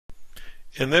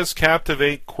In this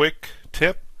Captivate quick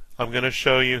tip, I'm going to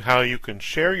show you how you can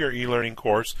share your e-learning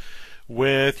course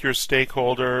with your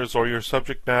stakeholders or your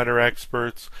subject matter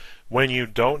experts when you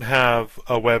don't have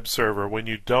a web server, when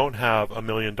you don't have $1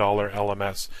 million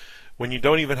LMS, when you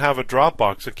don't even have a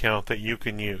Dropbox account that you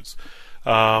can use.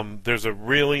 There's a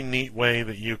really neat way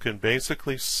that you can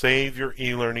basically save your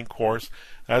e-learning course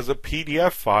as a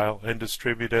PDF file and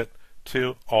distribute it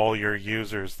to all your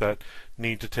users that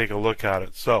need to take a look at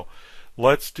it. So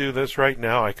let's do this right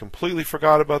now. I completely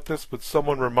forgot about this, but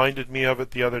someone reminded me of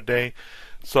it the other day.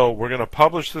 So we're going to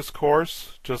publish this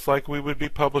course just like we would be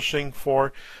publishing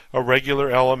for a regular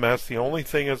LMS. The only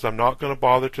thing is I'm not going to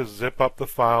bother to zip up the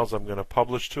files. I'm going to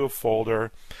publish to a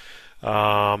folder.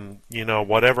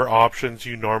 Whatever options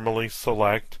you normally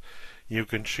select, you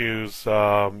can choose.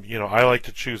 I like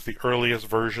to choose the earliest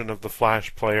version of the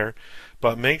Flash player,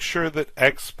 but make sure that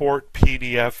Export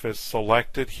PDF is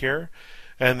selected here,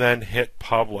 and then hit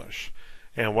Publish.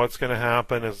 And what's going to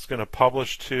happen is it's going to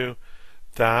publish to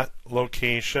that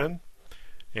location,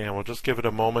 and we'll just give it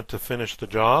a moment to finish the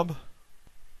job.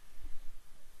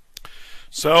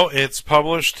 So it's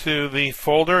published to the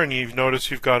folder, and you've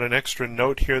noticed you've got an extra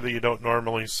note here that you don't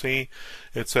normally see.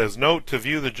 It says, note, to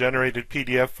view the generated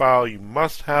PDF file, you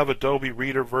must have Adobe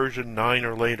Reader version 9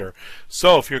 or later.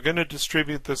 So if you're going to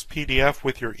distribute this PDF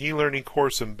with your e-learning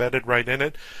course embedded right in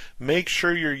it, make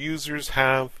sure your users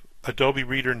have Adobe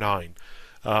Reader 9.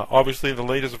 Obviously the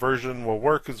latest version will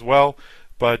work as well,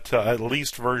 but at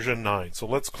least version 9. So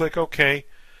let's click OK.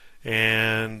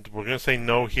 And we're going to say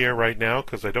no here right now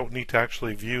because I don't need to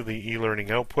actually view the e-learning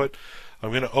output.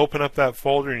 I'm going to open up that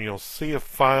folder and you'll see a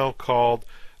file called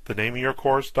the name of your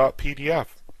course.pdf.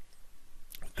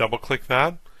 Double click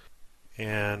that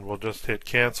and we'll just hit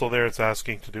cancel there. It's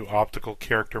asking to do optical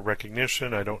character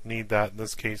recognition. I don't need that in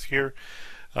this case here.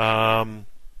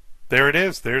 There it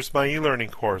is. There's my e-learning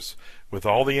course with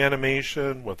all the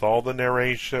animation, with all the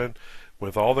narration,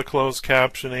 with all the closed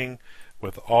captioning,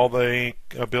 with all the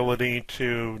ability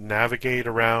to navigate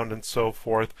around and so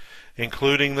forth,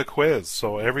 including the quiz.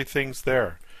 So everything's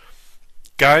there.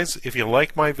 Guys, if you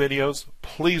like my videos,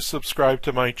 please subscribe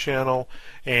to my channel.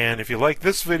 And if you like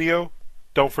this video,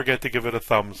 don't forget to give it a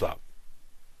thumbs up.